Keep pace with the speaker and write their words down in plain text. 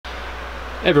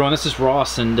Hey everyone, this is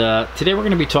Ross, and today we're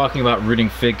going to be talking about rooting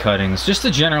fig cuttings. Just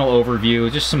a general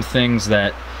overview, just some things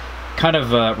that kind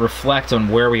of reflect on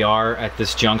where we are at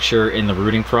this juncture in the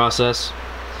rooting process.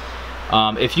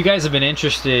 If you guys have been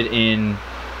interested in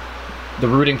the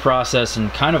rooting process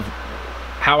and kind of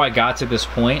how I got to this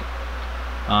point,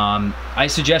 I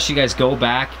suggest you guys go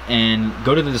back and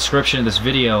go to the description of this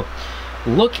video,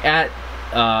 look at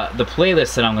the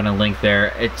playlist that I'm going to link there.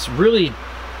 It's really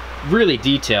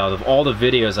detailed of all the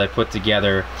videos I put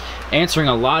together, answering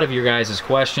a lot of your guys'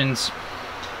 questions.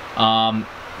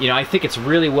 You know, I think it's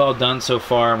really well done so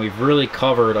far, and we've really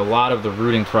covered a lot of the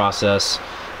rooting process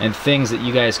and things that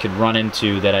you guys could run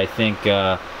into that I think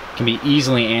can be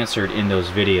easily answered in those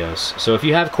videos. So if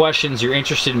you have questions, you're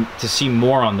interested to see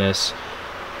more on this,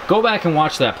 go back and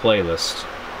watch that playlist.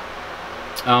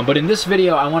 But in this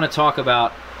video, I want to talk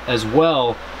about as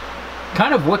well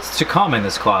kind of what's to come in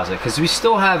this closet, because we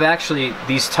still have actually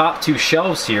these top two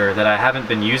shelves here that I haven't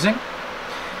been using.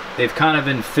 They've kind of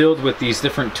been filled with these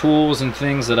different tools and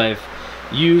things that I've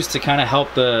used to kind of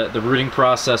help the rooting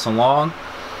process along.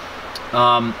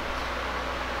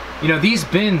 You know, these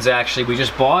bins actually we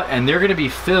just bought, and they're going to be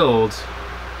filled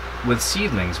with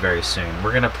seedlings very soon.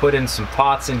 We're going to put in some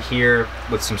pots in here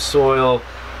with some soil,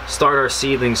 start our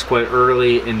seedlings quite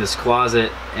early in this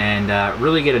closet, and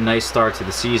really get a nice start to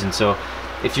the season. So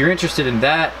if you're interested in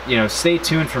that, you know, stay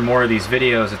tuned for more of these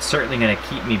videos. It's certainly going to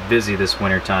keep me busy this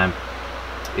winter time,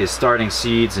 is starting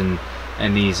seeds and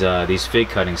these fig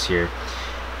cuttings here.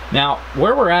 Now,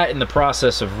 where we're at in the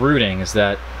process of rooting is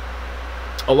that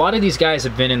a lot of these guys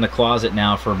have been in the closet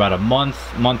now for about a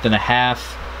month and a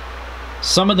half.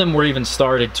 Some of them were even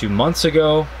started 2 months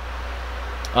ago.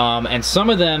 And some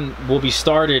of them will be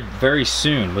started very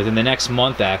soon, within the next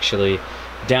month actually.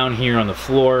 Down here on the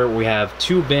floor, we have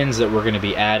 2 bins that we're going to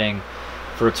be adding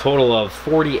for a total of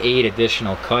 48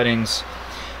 additional cuttings.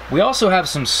 We also have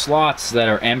some slots that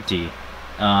are empty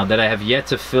that I have yet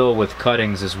to fill with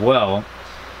cuttings as well.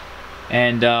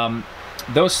 And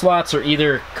those slots are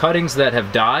either cuttings that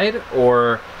have died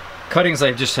or cuttings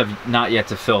I just have not yet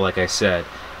to fill, like I said.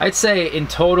 I'd say in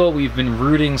total we've been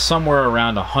rooting somewhere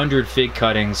around 100 fig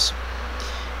cuttings,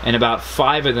 and about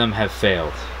 5 of them have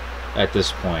failed at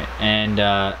this point. And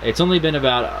it's only been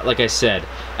about, like I said,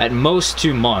 at most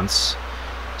 2 months.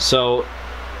 So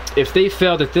if they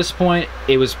failed at this point,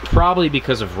 it was probably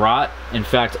because of rot. In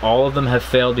fact, all of them have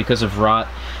failed because of rot.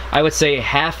 I would say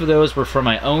half of those were from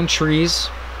my own trees,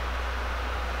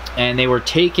 and they were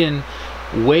taken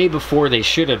way before they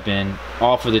should have been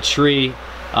off of the tree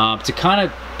to kind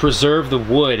of preserve the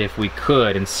wood if we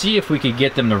could, and see if we could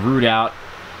get them to root out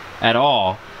at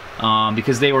all,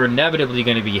 because they were inevitably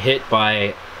going to be hit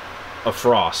by a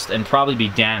frost and probably be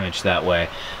damaged that way.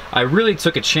 I really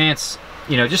took a chance,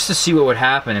 you know, just to see what would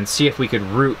happen and see if we could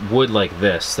root wood like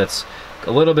this. That's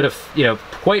a little bit of, you know,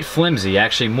 quite flimsy,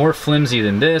 actually more flimsy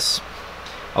than this.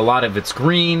 A lot of it's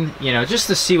green, you know, just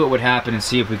to see what would happen and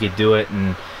see if we could do it.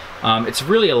 And it's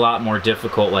really a lot more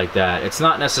difficult like that. It's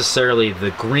not necessarily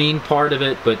the green part of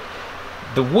it, but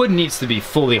the wood needs to be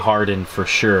fully hardened for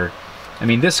sure. I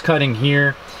mean, this cutting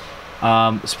here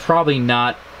is probably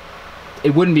not,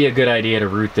 it wouldn't be a good idea to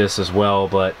root this as well,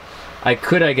 but I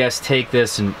could, I guess, take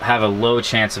this and have a low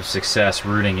chance of success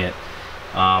rooting it.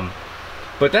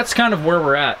 But that's kind of where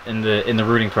we're at in the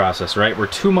rooting process, right? We're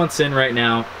 2 months in right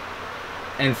now,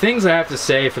 and things I have to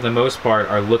say for the most part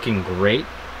are looking great.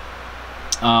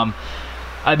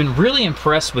 I've been really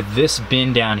impressed with this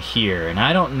bin down here, and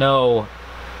I don't know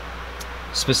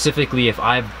specifically if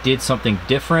I did something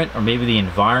different, or maybe the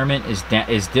environment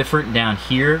is different down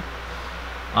here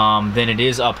than it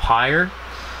is up higher.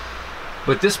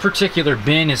 But this particular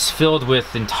bin is filled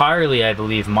with entirely, I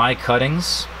believe, my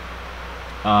cuttings,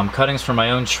 cuttings from my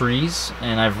own trees,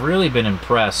 and I've really been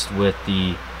impressed with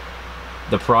the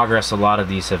progress a lot of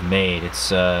these have made.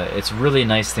 It's a really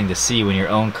nice thing to see when your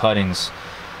own cuttings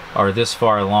are this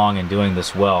far along and doing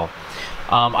this well.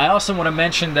 I also want to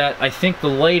mention that I think the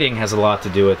lighting has a lot to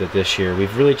do with it this year.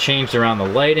 We've really changed around the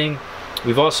lighting.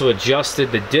 We've also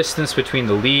adjusted the distance between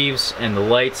the leaves and the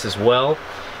lights as well.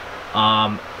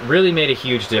 Really made a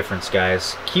huge difference,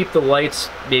 guys. Keep the lights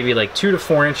maybe like 2 to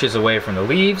 4 inches away from the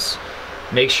leaves.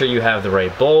 Make sure you have the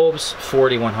right bulbs,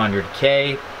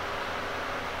 4100K,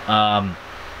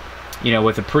 you know,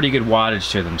 with a pretty good wattage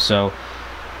to them. So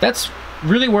that's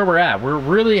really where we're at. We're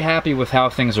really happy with how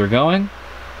things are going.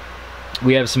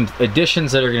 We have some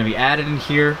additions that are going to be added in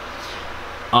here.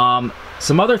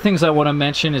 Some other things I want to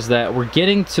mention is that we're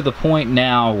getting to the point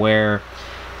now where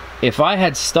if I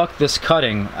had stuck this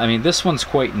cutting, I mean, this one's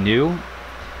quite new.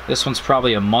 This one's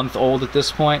probably a month old at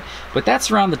this point, but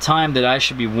that's around the time that I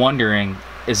should be wondering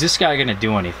is this guy gonna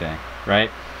do anything, right?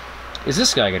 Is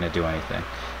this guy gonna do anything?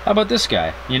 How about this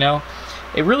guy? You know,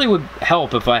 it really would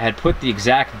help if I had put the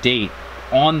exact date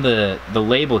on the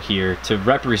label here to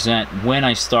represent when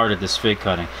I started this fig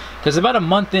cutting. Because about a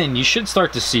month in, you should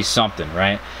start to see something,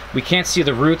 right? We can't see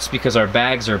the roots because our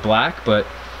bags are black, but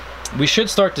we should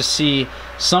start to see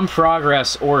some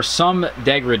progress or some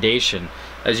degradation.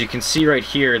 As you can see right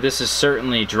here, this is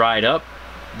certainly dried up,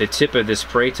 the tip of this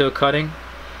Prato cutting.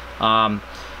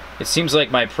 It seems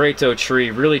like my Prato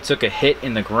tree really took a hit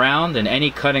in the ground, and any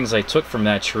cuttings I took from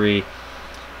that tree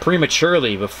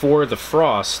prematurely before the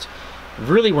frost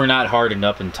really were not hardened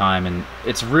up in time, and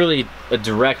it's really a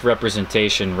direct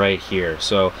representation right here.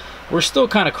 So we're still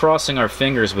kind of crossing our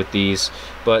fingers with these,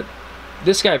 but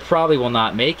this guy probably will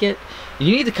not make it.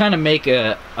 You need to kind of make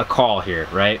a call here,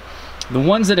 right? The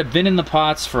ones that have been in the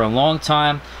pots for a long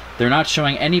time, they're not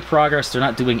showing any progress, they're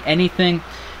not doing anything.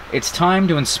 It's time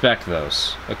to inspect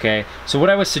those, okay? So what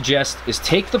I would suggest is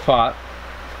take the pot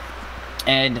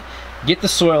and get the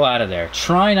soil out of there.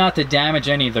 Try not to damage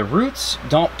any of the roots.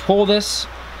 Don't pull this,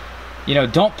 you know,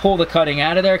 don't pull the cutting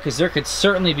out of there, because there could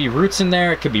certainly be roots in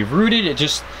there. It could be rooted, it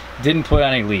just didn't put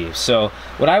any leaves. So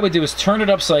what I would do is turn it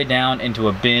upside down into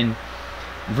a bin,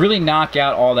 really knock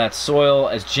out all that soil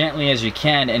as gently as you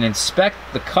can, and inspect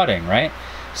the cutting, right?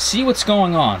 See what's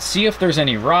going on. See if there's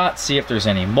any rot, see if there's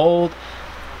any mold,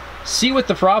 see what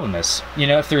the problem is. You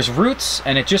know, if there's roots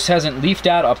and it just hasn't leafed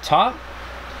out up top,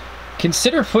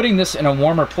 consider putting this in a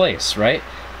warmer place, right?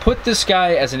 Put this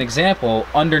guy, as an example,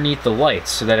 underneath the lights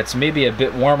so that it's maybe a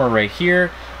bit warmer right here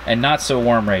and not so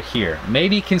warm right here.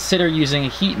 Maybe consider using a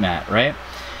heat mat, right?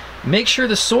 Make sure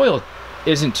the soil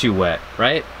isn't too wet,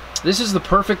 right? This is the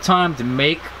perfect time to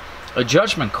make a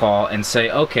judgment call and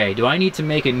say, okay, do I need to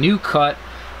make a new cut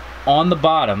on the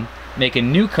bottom, make a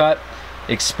new cut,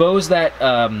 expose that,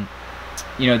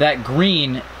 you know, that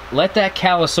green, let that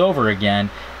callus over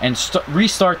again, and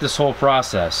restart this whole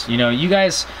process. You know, you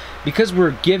guys, because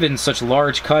we're given such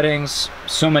large cuttings,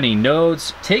 so many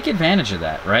nodes, take advantage of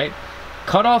that, right?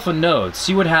 Cut off a node,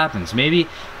 see what happens. Maybe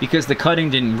because the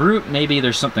cutting didn't root, maybe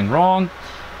there's something wrong.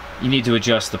 You need to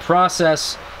adjust the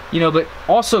process, you know, but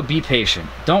also be patient.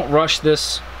 Don't rush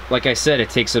this. Like I said, it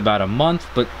takes about a month,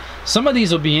 but some of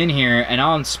these will be in here and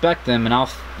I'll inspect them and I'll,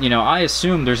 you know, I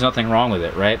assume there's nothing wrong with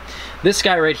it, right? This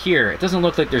guy right here, it doesn't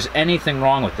look like there's anything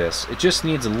wrong with this. It just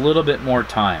needs a little bit more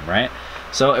time, right?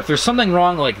 So if there's something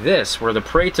wrong like this, where the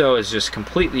Prato is just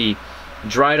completely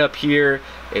dried up here,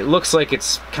 it looks like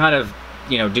it's kind of,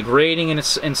 you know, degrading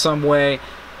in some way,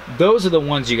 those are the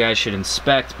ones you guys should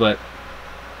inspect. But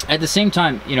at the same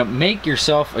time, you know, make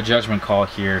yourself a judgment call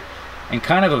here and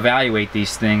kind of evaluate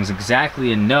these things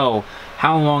exactly and know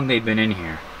how long they've been in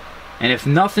here. And if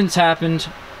nothing's happened,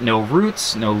 no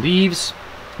roots, no leaves,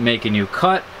 make a new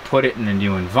cut, put it in a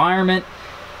new environment.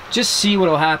 Just see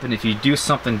what'll happen if you do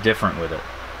something different with it.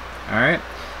 Alright,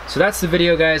 so that's the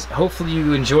video, guys. Hopefully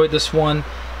you enjoyed this one.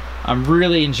 I'm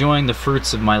really enjoying the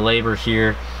fruits of my labor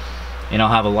here, and I'll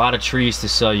have a lot of trees to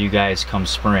sell you guys come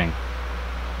spring.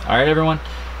 Alright everyone,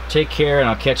 take care, and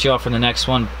I'll catch you all for the next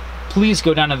one. Please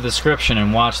go down to the description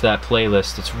and watch that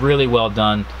playlist. It's really well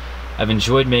done. I've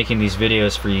enjoyed making these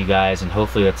videos for you guys, and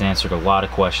hopefully that's answered a lot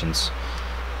of questions.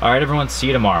 Alright everyone, see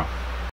you tomorrow.